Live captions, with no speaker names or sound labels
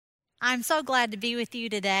I'm so glad to be with you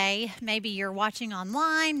today. Maybe you're watching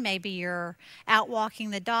online, maybe you're out walking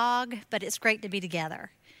the dog, but it's great to be together.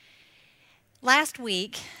 Last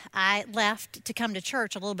week, I left to come to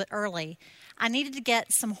church a little bit early. I needed to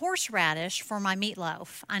get some horseradish for my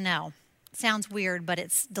meatloaf. I know, sounds weird, but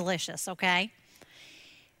it's delicious, okay?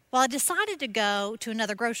 Well, I decided to go to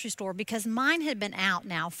another grocery store because mine had been out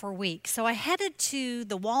now for weeks. So I headed to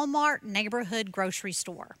the Walmart neighborhood grocery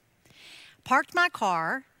store, parked my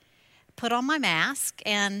car, put on my mask,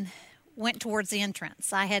 and went towards the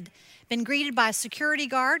entrance. I had been greeted by a security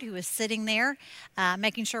guard who was sitting there,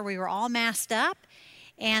 making sure we were all masked up,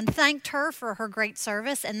 and thanked her for her great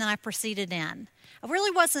service, and then I proceeded in. I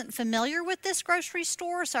really wasn't familiar with this grocery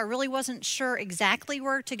store, so I really wasn't sure exactly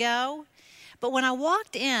where to go. But when I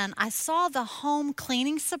walked in, I saw the home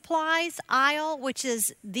cleaning supplies aisle, which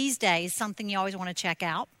is these days something you always want to check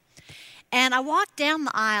out. And I walked down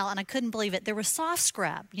the aisle, and I couldn't believe it. There was Soft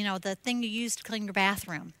Scrub, the thing you use to clean your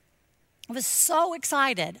bathroom. I was so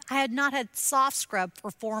excited. I had not had Soft Scrub for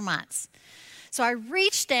 4 months. So I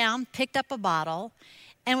reached down, picked up a bottle,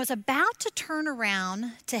 and was about to turn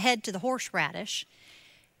around to head to the horseradish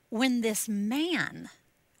when this man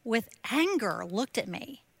with anger looked at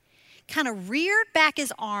me, kind of reared back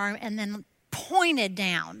his arm, and then pointed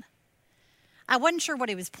down. I wasn't sure what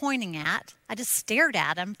he was pointing at. I just stared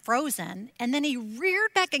at him, frozen, and then he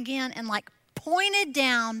reared back again and pointed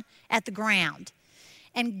down at the ground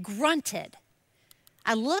and grunted.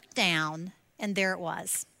 I looked down, and there it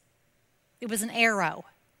was. It was an arrow,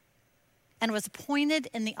 and it was pointed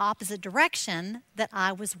in the opposite direction that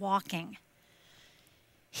I was walking.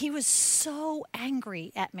 He was so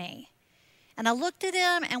angry at me. And I looked at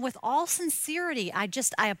him, and with all sincerity, I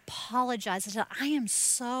apologized. I said, I am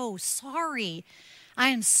so sorry. I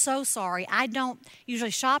am so sorry. I don't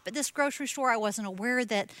usually shop at this grocery store. I wasn't aware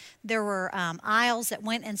that there were aisles that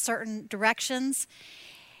went in certain directions.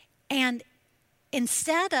 And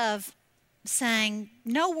instead of saying,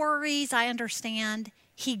 no worries, I understand,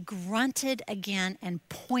 he grunted again and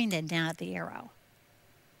pointed down at the arrow.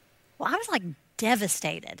 Well, I was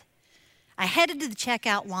devastated. I headed to the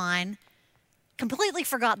checkout line, completely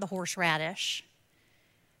forgot the horseradish.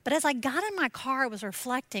 But as I got in my car, I was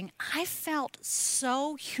reflecting, I felt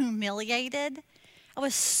so humiliated. I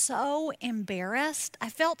was so embarrassed. I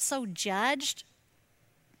felt so judged.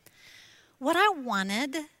 What I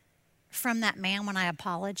wanted from that man when I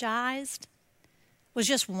apologized was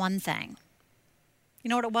just one thing. You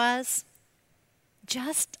know what it was?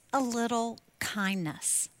 Just a little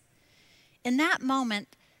kindness. In that moment,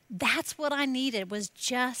 that's what I needed, was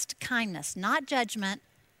just kindness, not judgment,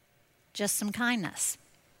 just some kindness.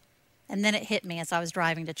 And then it hit me as I was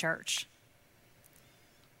driving to church.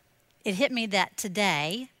 It hit me that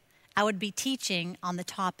today I would be teaching on the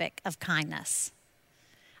topic of kindness.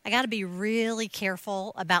 I got to be really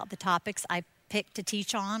careful about the topics I pick to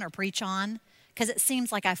teach on or preach on, because it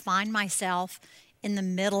seems like I find myself in the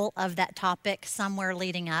middle of that topic somewhere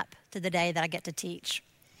leading up to the day that I get to teach.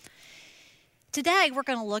 Today, we're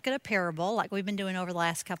going to look at a parable like we've been doing over the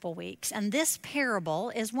last couple weeks. And this parable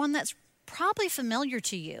is one that's probably familiar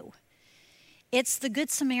to you. It's the Good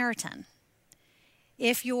Samaritan.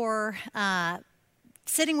 If you're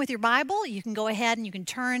sitting with your Bible, you can go ahead and you can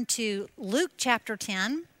turn to Luke chapter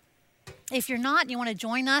 10. If you're not, and you want to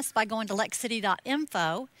join us by going to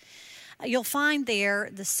lexcity.info, you'll find there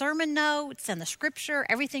the sermon notes and the scripture,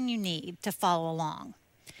 everything you need to follow along.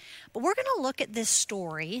 But we're going to look at this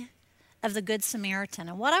story of the Good Samaritan.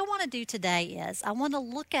 And what I want to do today is I want to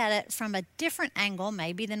look at it from a different angle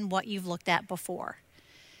maybe than what you've looked at before.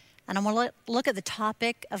 And I want to look at the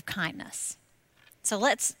topic of kindness. So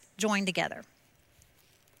let's join together.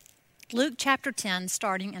 Luke chapter 10,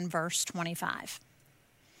 starting in verse 25.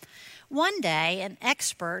 One day, an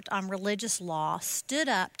expert on religious law stood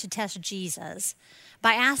up to test Jesus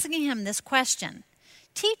by asking him this question: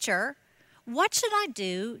 "Teacher, what should I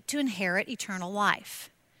do to inherit eternal life?"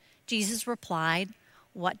 Jesus replied,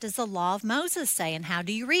 "What does the law of Moses say, and how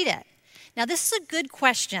do you read it?" Now, this is a good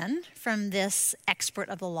question from this expert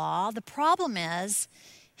of the law. The problem is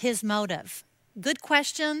his motive. Good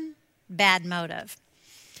question, bad motive.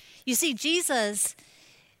 You see, Jesus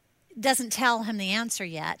doesn't tell him the answer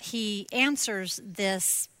yet. He answers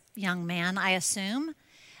this young man, I assume,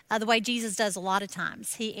 the way Jesus does a lot of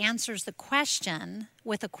times. He answers the question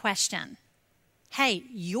with a question. Hey,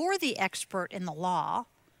 you're the expert in the law.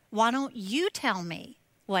 Why don't you tell me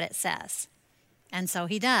what it says? And so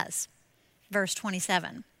he does. Verse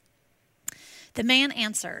 27. The man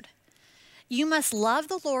answered, "You must love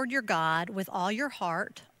the Lord your God with all your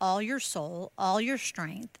heart, all your soul, all your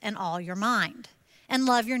strength, and all your mind, and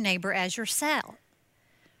love your neighbor as yourself.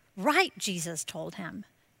 Right, Jesus told him.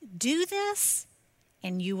 Do this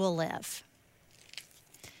and you will live.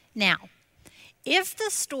 Now, if the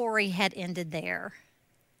story had ended there,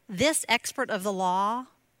 this expert of the law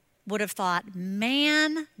would have thought,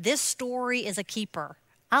 man, this story is a keeper.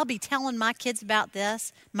 I'll be telling my kids about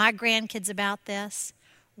this, my grandkids about this.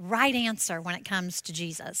 Right answer when it comes to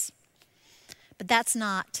Jesus. But that's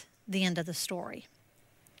not the end of the story.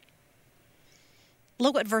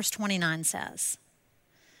 Look what verse 29 says.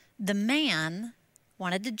 The man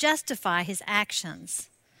wanted to justify his actions.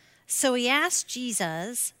 So he asked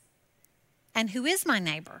Jesus, and who is my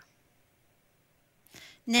neighbor?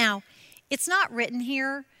 Now, it's not written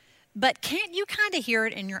here, but can't you kind of hear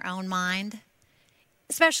it in your own mind?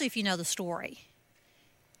 Especially if you know the story.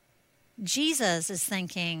 Jesus is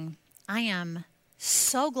thinking, I am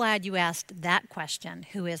so glad you asked that question,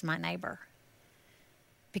 who is my neighbor?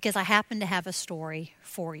 Because I happen to have a story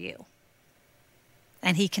for you.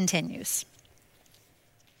 And he continues.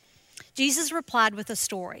 Jesus replied with a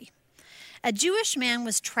story. A Jewish man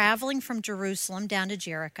was traveling from Jerusalem down to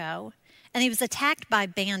Jericho, and he was attacked by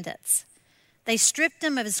bandits. They stripped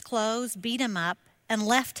him of his clothes, beat him up, and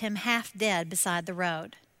left him half dead beside the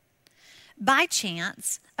road. By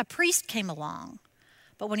chance, a priest came along,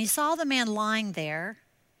 but when he saw the man lying there,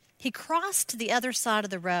 he crossed to the other side of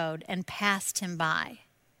the road and passed him by.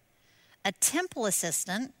 A temple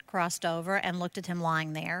assistant crossed over and looked at him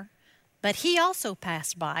lying there, but he also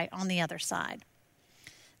passed by on the other side.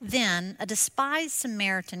 Then a despised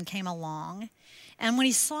Samaritan came along, and when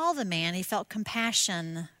he saw the man, he felt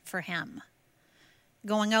compassion for him.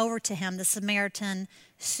 Going over to him, the Samaritan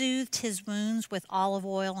soothed his wounds with olive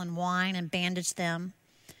oil and wine and bandaged them.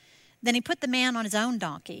 Then he put the man on his own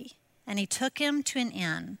donkey, and he took him to an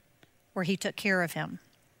inn where he took care of him.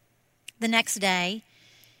 The next day,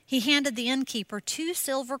 he handed the innkeeper 2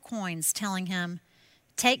 silver coins, telling him,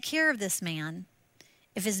 "Take care of this man.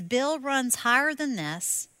 If his bill runs higher than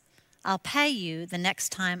this, I'll pay you the next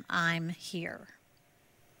time I'm here."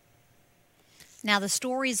 Now the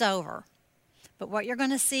story's over, but what you're going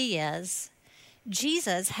to see is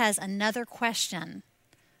Jesus has another question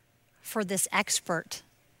for this expert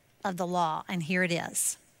of the law, and here it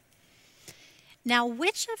is. Now,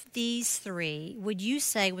 which of these 3 would you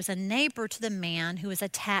say was a neighbor to the man who was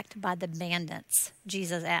attacked by the bandits?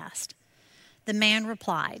 Jesus asked. The man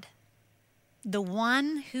replied, "The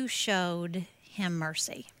one who showed him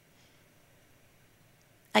mercy."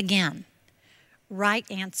 Again, right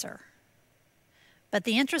answer. But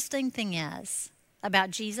the interesting thing is about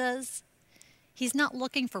Jesus, he's not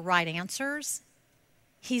looking for right answers.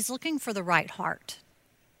 He's looking for the right heart.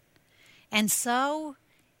 And so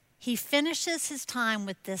he finishes his time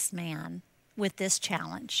with this man with this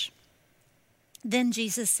challenge. Then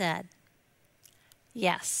Jesus said,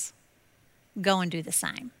 "Yes, go and do the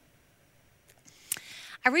same."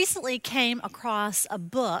 I recently came across a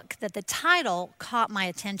book that the title caught my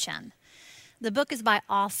attention. The book is by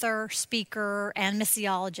author, speaker, and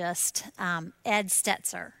missiologist Ed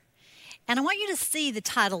Stetzer. And I want you to see the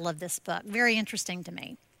title of this book. Very interesting to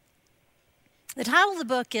me. The title of the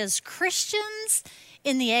book is Christians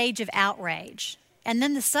in the Age of Outrage. And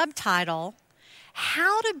then the subtitle,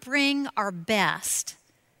 How to Bring Our Best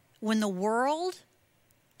When the World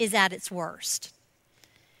is at its Worst.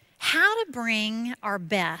 How to bring our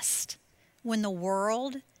best when the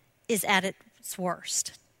world is at its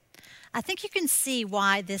worst. I think you can see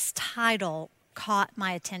why this title caught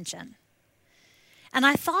my attention. And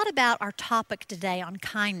I thought about our topic today on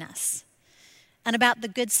kindness and about the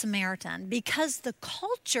Good Samaritan, because the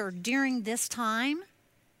culture during this time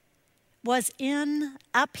was in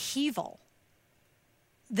upheaval.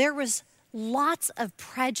 There was lots of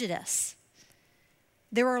prejudice.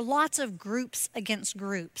 There were lots of groups against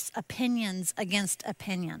groups, opinions against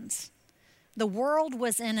opinions. The world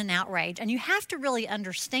was in an outrage, and you have to really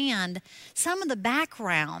understand some of the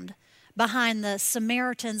background behind the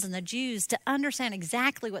Samaritans and the Jews to understand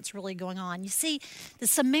exactly what's really going on. You see, the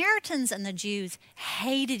Samaritans and the Jews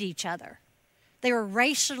hated each other. They were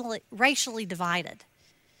racially divided.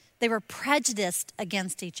 They were prejudiced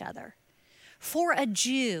against each other. For a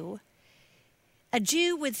Jew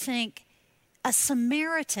would think a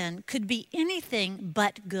Samaritan could be anything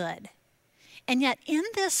but good. And yet in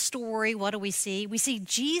this story, what do we see? We see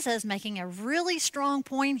Jesus making a really strong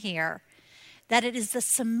point here that it is the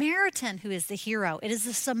Samaritan who is the hero. It is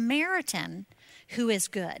the Samaritan who is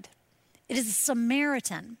good. It is the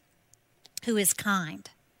Samaritan who is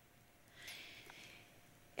kind.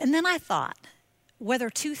 And then I thought,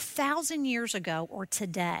 whether 2,000 years ago or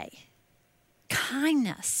today,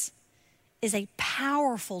 kindness is a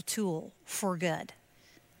powerful tool for good.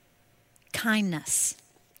 Kindness.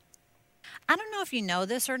 I don't know if you know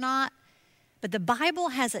this or not, but the Bible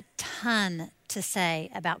has a ton to say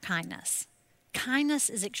about kindness. Kindness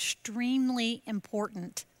is extremely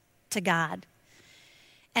important to God.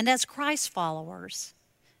 And as Christ followers,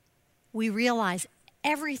 we realize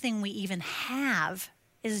everything we even have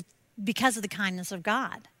is because of the kindness of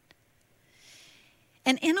God.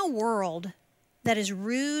 And in a world that is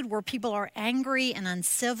rude, where people are angry and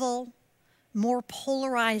uncivil, more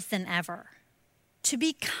polarized than ever, to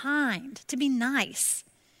be kind, to be nice,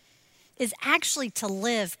 is actually to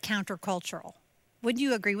live countercultural. Wouldn't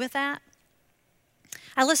you agree with that?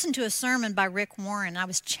 I listened to a sermon by Rick Warren. I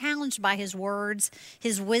was challenged by his words.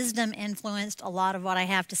 His wisdom influenced a lot of what I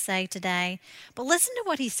have to say today. But listen to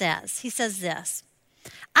what he says. He says this: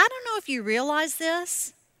 I don't know if you realize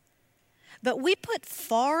this, but we put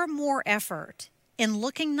far more effort in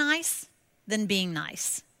looking nice than being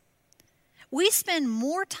nice. We spend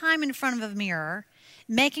more time in front of a mirror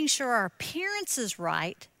making sure our appearance is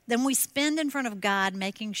right than we spend in front of God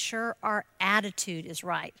making sure our attitude is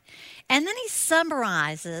right. And then he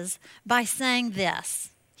summarizes by saying this.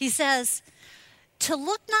 He says, to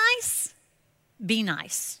look nice, be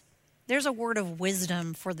nice. There's a word of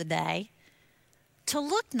wisdom for the day. To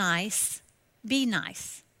look nice, be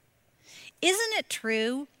nice. Isn't it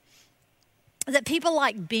true that people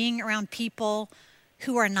like being around people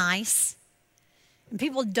who are nice? And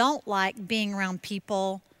people don't like being around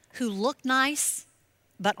people who look nice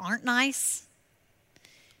but aren't nice?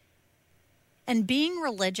 And being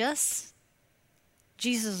religious,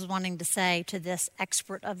 Jesus is wanting to say to this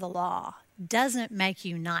expert of the law, doesn't make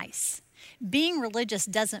you nice. Being religious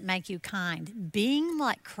doesn't make you kind. Being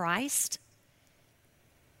like Christ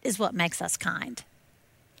is what makes us kind.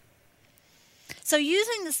 So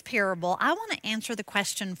using this parable, I want to answer the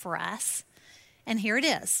question for us, and here it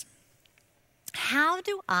is. How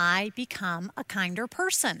do I become a kinder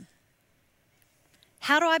person?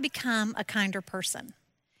 How do I become a kinder person?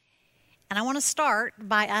 And I want to start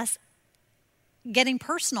by us getting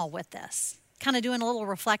personal with this, kind of doing a little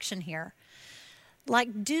reflection here.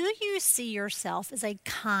 Like, do you see yourself as a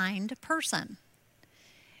kind person?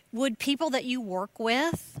 Would people that you work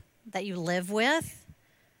with, that you live with,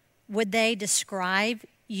 would they describe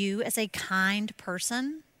you as a kind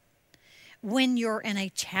person? When you're in a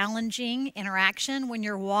challenging interaction, when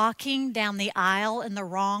you're walking down the aisle in the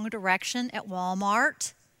wrong direction at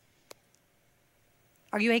Walmart,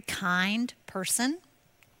 are you a kind person?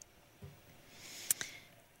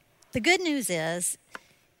 The good news is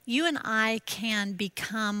you and I can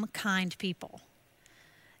become kind people.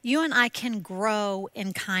 You and I can grow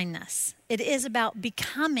in kindness. It is about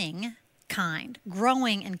becoming kind,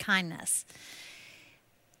 growing in kindness.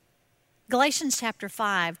 Galatians chapter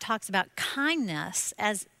 5 talks about kindness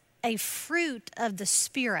as a fruit of the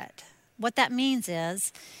Spirit. What that means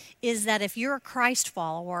is that if you're a Christ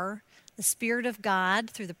follower, the Spirit of God,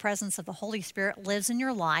 through the presence of the Holy Spirit, lives in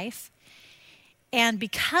your life. And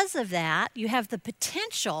because of that, you have the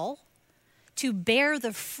potential to bear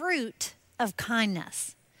the fruit of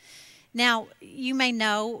kindness. Now, you may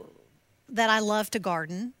know that I love to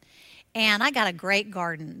garden, and I got a great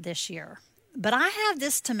garden this year. But I have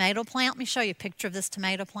this tomato plant. Let me show you a picture of this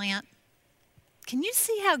tomato plant. Can you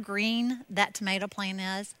see how green that tomato plant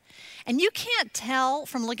is? And you can't tell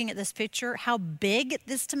from looking at this picture how big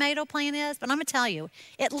this tomato plant is, but I'm going to tell you,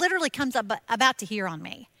 it literally comes up about to here on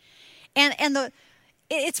me. And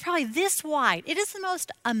it's probably this wide. It is the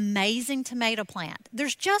most amazing tomato plant.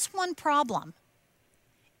 There's just one problem.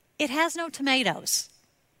 It has no tomatoes.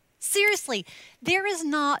 Seriously, there is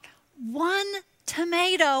not one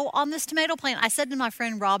tomato on this tomato plant. I said to my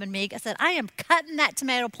friend Robin Meek, I said, I am cutting that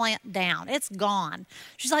tomato plant down. It's gone.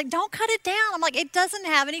 She's like, don't cut it down. I'm like, it doesn't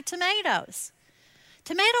have any tomatoes.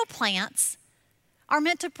 Tomato plants are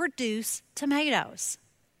meant to produce tomatoes.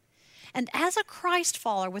 And as a Christ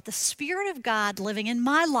follower, with the Spirit of God living in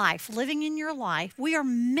my life, living in your life, we are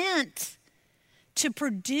meant to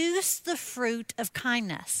produce the fruit of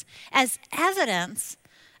kindness as evidence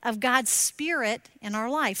of God's Spirit in our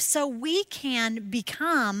life, so we can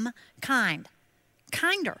become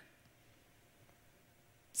kinder.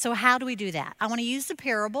 So how do we do that? I want to use the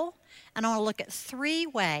parable, and I want to look at 3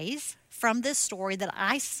 ways from this story that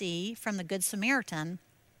I see from the Good Samaritan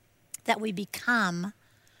that we become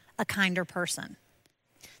a kinder person.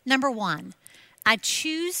 Number 1, I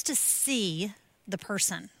choose to see the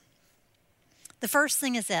person. The first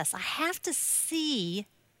thing is this: I have to see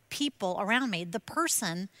people around me, the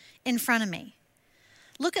person in front of me.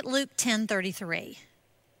 Look at Luke 10:33.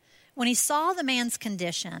 When he saw the man's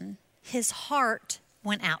condition, his heart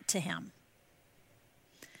went out to him.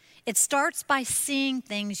 It starts by seeing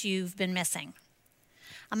things you've been missing.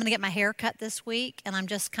 I'm going to get my hair cut this week, and I'm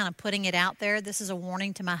just kind of putting it out there. This is a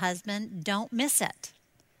warning to my husband. Don't miss it.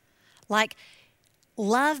 Like,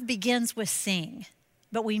 love begins with seeing,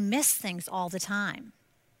 but we miss things all the time.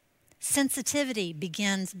 Sensitivity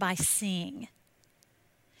begins by seeing.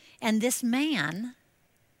 And this man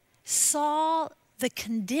saw the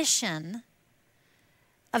condition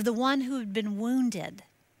of the one who had been wounded.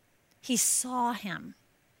 He saw him.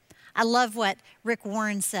 I love what Rick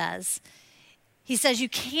Warren says. He says, you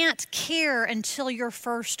can't care until you're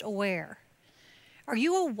first aware. Are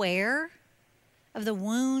you aware of the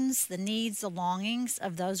wounds, the needs, the longings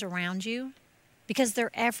of those around you? Because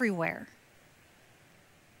they're everywhere.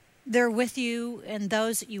 They're with you and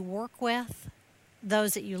those that you work with,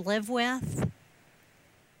 those that you live with.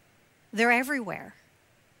 They're everywhere.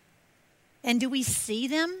 And do we see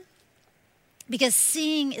them? Because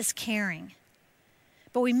seeing is caring.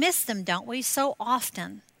 But we miss them, don't we? So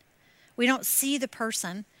often. We don't see the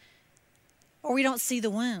person or we don't see the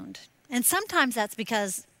wound. And sometimes that's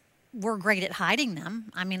because we're great at hiding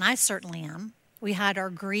them. I mean, I certainly am. We hide our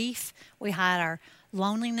grief. We hide our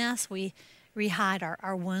loneliness. We hide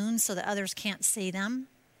our wounds so that others can't see them.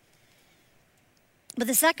 But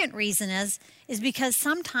the second reason is because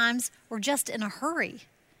sometimes we're just in a hurry.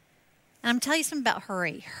 And I'm telling you something about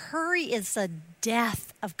hurry. Hurry is the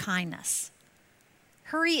death of kindness.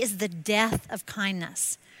 Hurry is the death of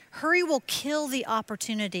kindness. Hurry will kill the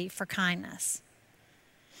opportunity for kindness.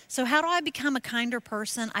 So how do I become a kinder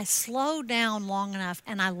person? I slow down long enough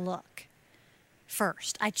and I look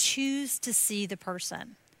first. I choose to see the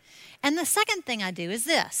person. And the second thing I do is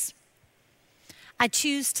this. I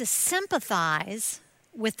choose to sympathize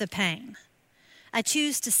with the pain. I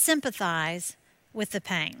choose to sympathize with the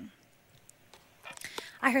pain.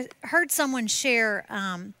 I heard someone share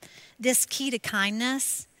this key to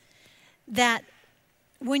kindness, that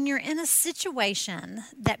when you're in a situation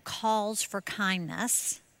that calls for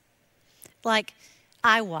kindness, like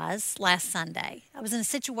I was last Sunday, I was in a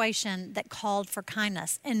situation that called for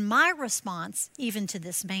kindness. And my response, even to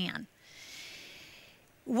this man,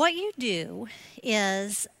 what you do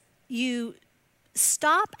is you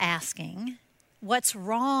stop asking what's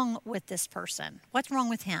wrong with this person, what's wrong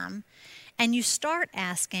with him, and you start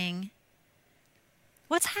asking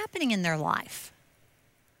what's happening in their life.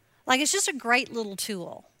 Like, it's just a great little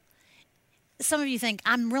tool. Some of you think,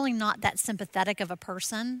 I'm really not that sympathetic of a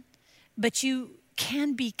person, but you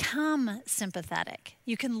can become sympathetic.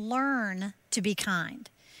 You can learn to be kind.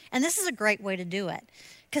 And this is a great way to do it.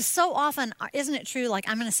 Because so often, isn't it true, like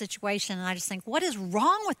I'm in a situation and I just think, what is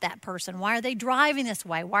wrong with that person? Why are they driving this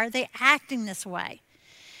way? Why are they acting this way?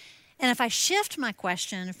 And if I shift my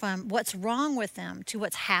question from what's wrong with them to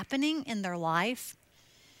what's happening in their life,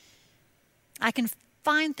 I can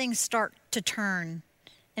find things start to turn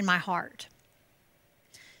in my heart.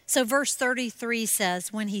 So verse 33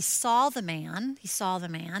 says, when he saw the man,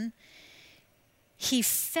 he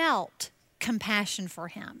felt compassion for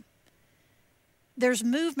him. There's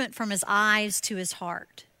movement from his eyes to his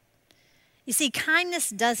heart. You see, kindness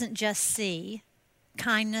doesn't just see,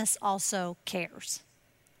 kindness also cares.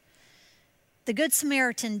 The Good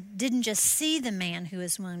Samaritan didn't just see the man who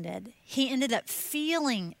was wounded. He ended up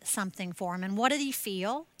feeling something for him. And what did he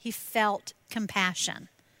feel? He felt compassion.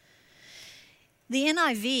 The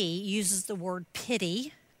NIV uses the word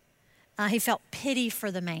pity. He felt pity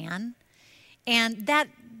for the man. And that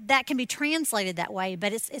can be translated that way,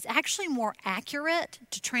 but it's actually more accurate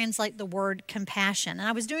to translate the word compassion. And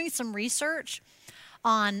I was doing some research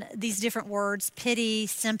on these different words, pity,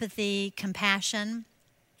 sympathy, compassion.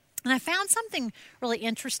 And I found something really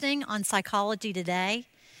interesting on Psychology Today.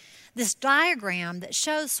 This diagram that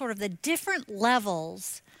shows sort of the different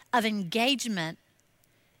levels of engagement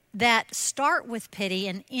that start with pity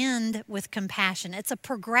and end with compassion. It's a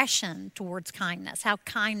progression towards kindness, how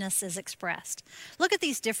kindness is expressed. Look at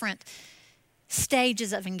these different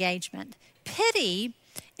stages of engagement. Pity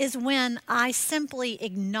is when I simply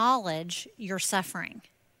acknowledge your suffering.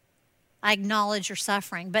 I acknowledge your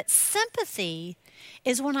suffering. But sympathy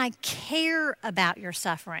is when I care about your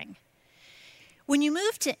suffering. When you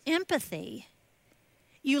move to empathy,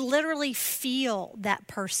 you literally feel that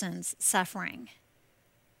person's suffering.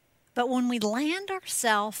 But when we land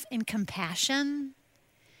ourselves in compassion,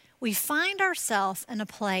 we find ourselves in a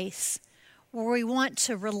place where we want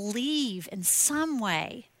to relieve in some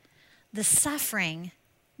way the suffering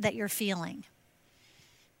that you're feeling.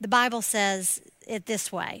 The Bible says it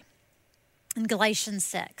this way in Galatians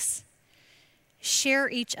 6. Share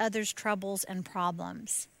each other's troubles and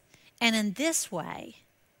problems, and in this way,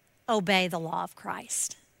 obey the law of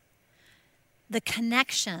Christ. The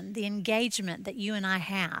connection, the engagement that you and I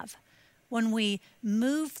have when we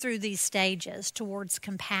move through these stages towards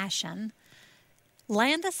compassion,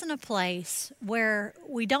 land us in a place where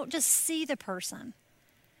we don't just see the person,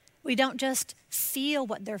 we don't just feel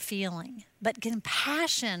what they're feeling, but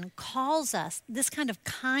compassion calls us, this kind of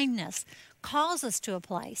kindness calls us to a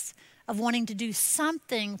place of wanting to do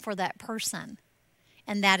something for that person.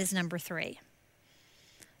 And that is number 3.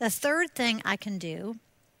 The third thing I can do,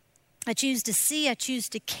 I choose to see, I choose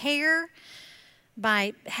to care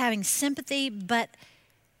by having sympathy, but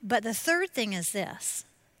the third thing is this.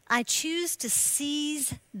 I choose to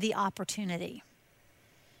seize the opportunity.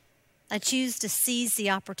 I choose to seize the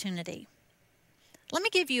opportunity. Let me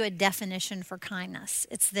give you a definition for kindness.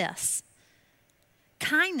 It's this.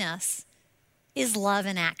 Kindness is love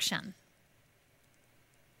in action.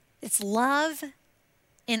 It's love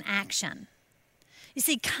in action. You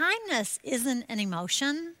see, kindness isn't an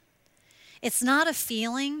emotion. It's not a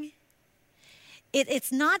feeling.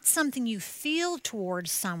 It's not something you feel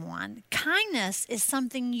towards someone. Kindness is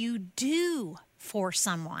something you do for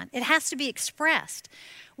someone. It has to be expressed.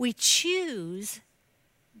 We choose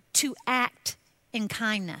to act in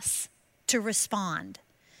kindness, to respond,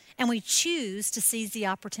 and we choose to seize the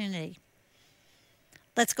opportunity.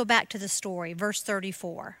 Let's go back to the story, verse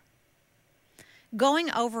 34.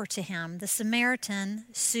 Going over to him, the Samaritan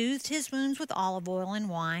soothed his wounds with olive oil and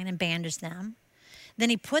wine and bandaged them. Then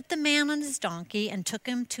he put the man on his donkey and took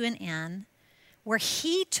him to an inn where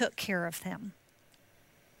he took care of him.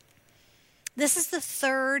 This is the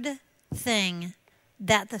third thing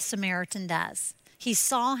that the Samaritan does. He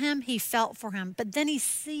saw him, he felt for him, but then he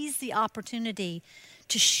sees the opportunity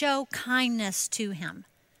to show kindness to him.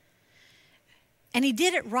 And he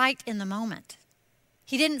did it right in the moment.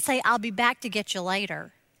 He didn't say, I'll be back to get you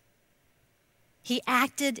later. He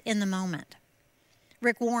acted in the moment.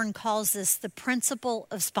 Rick Warren calls this the principle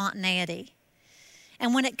of spontaneity.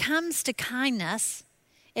 And when it comes to kindness,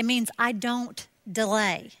 it means I don't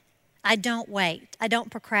delay. I don't wait. I don't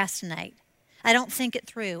procrastinate. I don't think it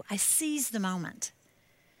through. I seize the moment.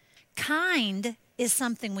 Kind is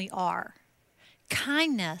something we are.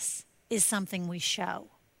 Kindness is something we show.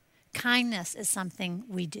 Kindness is something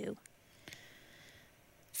we do.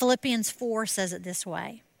 Philippians 4 says it this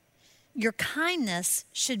way. Your kindness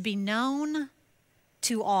should be known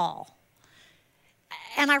to all.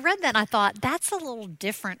 And I read that and I thought, that's a little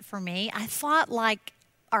different for me. I thought like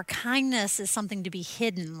our kindness is something to be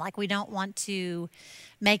hidden, like we don't want to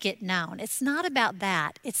make it known. It's not about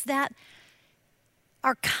that. It's that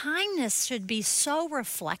our kindness should be so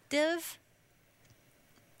reflective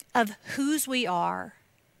of whose we are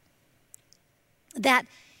that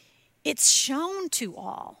it's shown to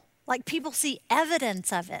all. Like people see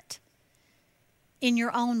evidence of it in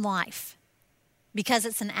your own life because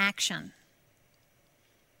it's an action.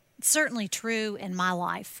 It's certainly true in my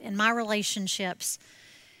life, in my relationships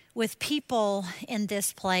with people in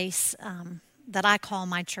this place that I call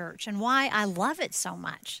my church, and why I love it so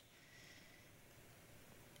much.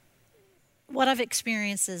 What I've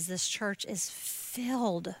experienced is this church is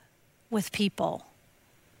filled with people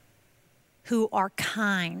who are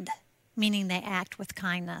kind, meaning they act with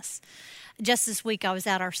kindness. Just this week I was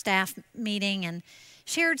at our staff meeting and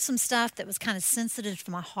shared some stuff that was kind of sensitive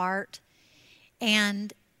to my heart,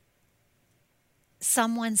 and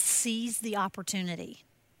someone seized the opportunity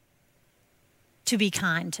to be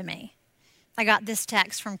kind to me. I got this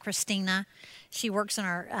text from Christina. She works in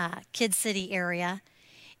our Kid City area,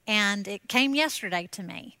 and it came yesterday to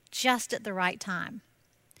me, just at the right time.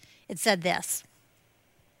 It said this,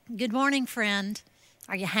 "Good morning, friend.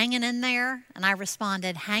 Are you hanging in there?" And I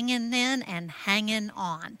responded, hanging in and hanging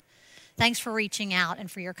on. Thanks for reaching out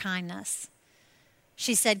and for your kindness.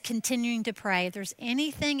 She said, continuing to pray, if there's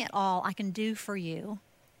anything at all I can do for you,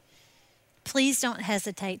 please don't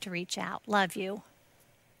hesitate to reach out. Love you.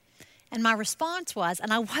 And my response was,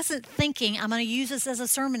 and I wasn't thinking I'm going to use this as a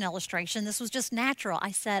sermon illustration. This was just natural.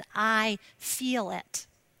 I said, I feel it.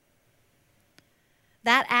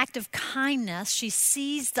 That act of kindness, she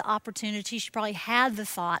seized the opportunity. She probably had the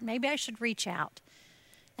thought, maybe I should reach out,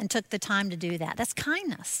 and took the time to do that. That's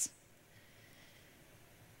kindness.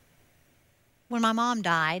 When my mom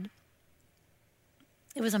died,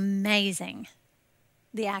 it was amazing,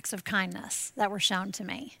 the acts of kindness that were shown to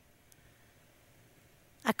me.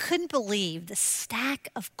 I couldn't believe the stack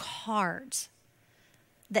of cards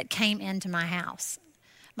that came into my house.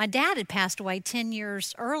 My dad had passed away 10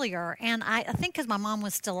 years earlier, and I think because my mom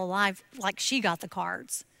was still alive, like she got the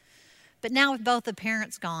cards. But now with both the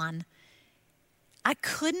parents gone, I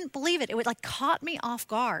couldn't believe it. It like caught me off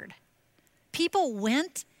guard. People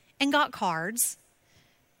went and got cards.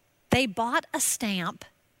 They bought a stamp.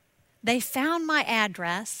 They found my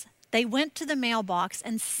address. They went to the mailbox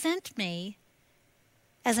and sent me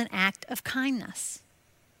as an act of kindness.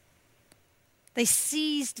 They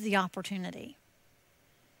seized the opportunity.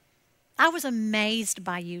 I was amazed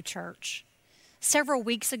by you, church. Several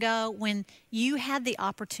weeks ago, when you had the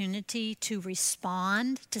opportunity to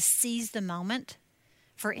respond, to seize the moment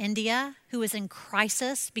for India, who was in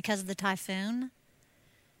crisis because of the typhoon,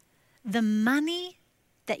 the money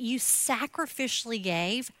that you sacrificially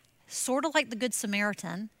gave, sort of like the Good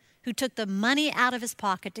Samaritan, who took the money out of his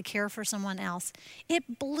pocket to care for someone else,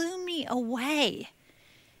 it blew me away.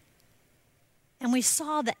 And we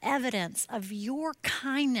saw the evidence of your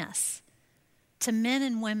kindness to men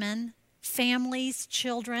and women, families,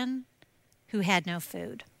 children who had no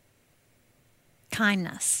food.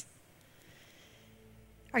 Kindness.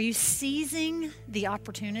 Are you seizing the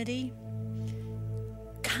opportunity?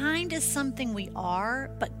 Kind is something we are,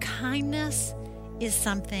 but kindness is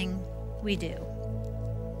something we do.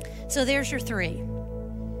 So there's your three.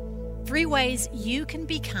 3 ways you can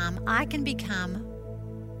become, I can become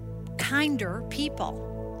kinder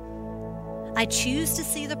people. I choose to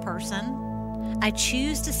see the person. I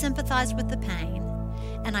choose to sympathize with the pain.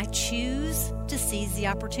 And I choose to seize the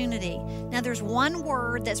opportunity. Now there's one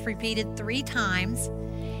word that's repeated 3 times.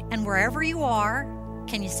 And wherever you are,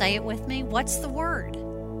 can you say it with me? What's the word?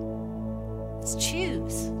 It's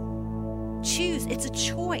choose. Choose. It's a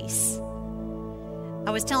choice. I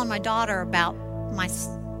was telling my daughter about my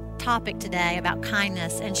topic today about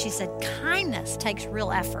kindness, and she said, kindness takes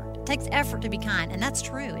real effort. It takes effort to be kind, and that's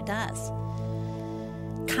true. It does.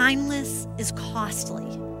 Kindness is costly.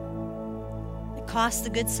 It costs the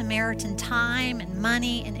Good Samaritan time and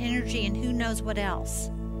money and energy and who knows what else.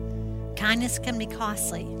 Kindness can be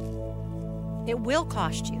costly. It will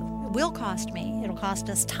cost you. It will cost me. It'll cost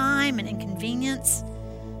us time and inconvenience.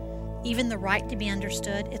 Even the right to be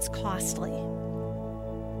understood, it's costly.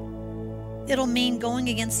 It'll mean going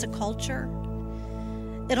against a culture.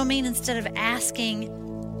 It'll mean instead of asking,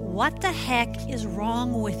 what the heck is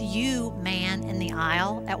wrong with you, man in the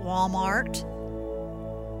aisle at Walmart?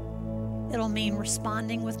 It'll mean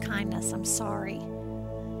responding with kindness. I'm sorry.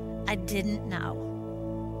 I didn't know.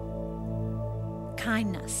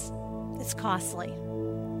 Kindness. It's costly.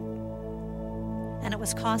 And it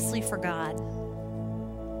was costly for God.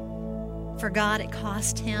 For God, it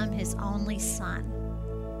cost him his only son.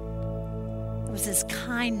 It was his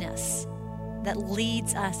kindness that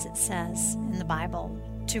leads us, it says in the Bible,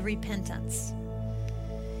 to repentance.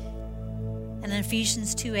 And in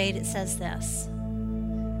Ephesians 2:8 it says this: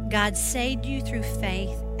 God saved you through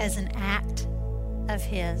faith as an act of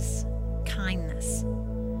his kindness.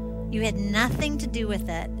 You had nothing to do with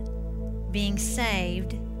it. Being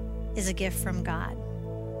saved is a gift from God.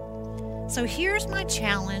 So here's my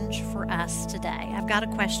challenge for us today. I've got a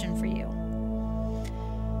question for you.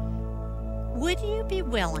 Would you be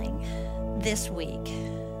willing this week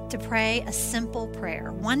to pray a simple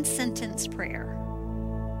prayer, 1-sentence prayer,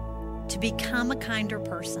 to become a kinder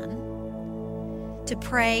person, to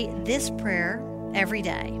pray this prayer every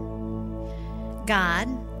day? God,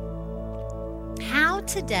 how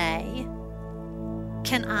today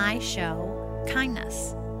can I show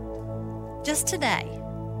kindness? Just today.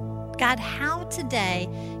 God, how today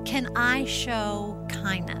can I show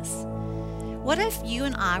kindness? What if you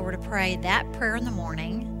and I were to pray that prayer in the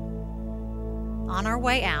morning, on our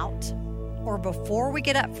way out, or before we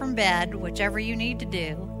get up from bed, whichever you need to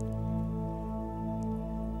do,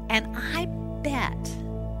 and I bet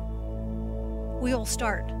we'll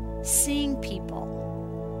start seeing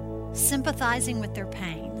people sympathizing with their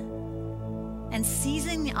pain and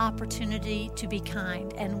seizing the opportunity to be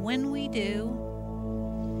kind. And when we do,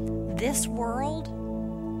 this world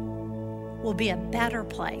will be a better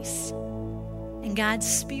place. And God's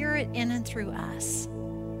Spirit in and through us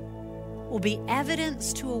will be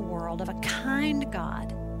evidence to a world of a kind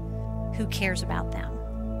God who cares about them.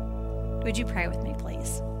 Would you pray with me,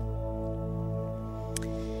 please?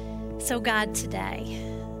 So God, today,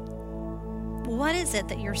 what is it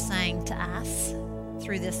that you're saying to us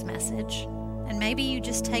through this message? And maybe you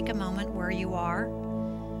just take a moment where you are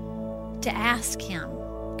to ask him,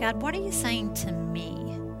 God, what are you saying to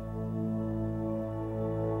me?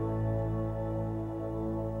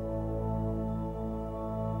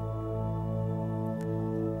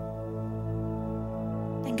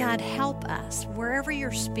 And God, help us wherever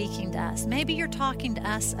you're speaking to us. Maybe you're talking to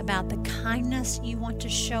us about the kindness you want to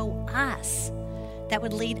show us that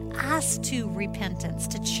would lead us to repentance,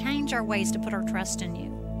 to change our ways, to put our trust in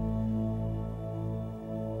you.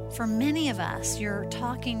 For many of us, you're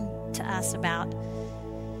talking to us about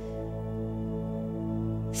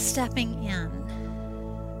stepping in,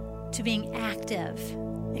 to being active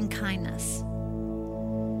and kindness.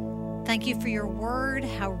 Thank you for your word,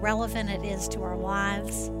 how relevant it is to our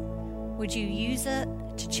lives. Would you use it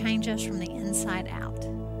to change us from the inside out?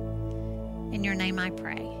 In your name I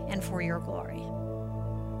pray, and for your glory.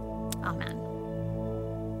 Amen.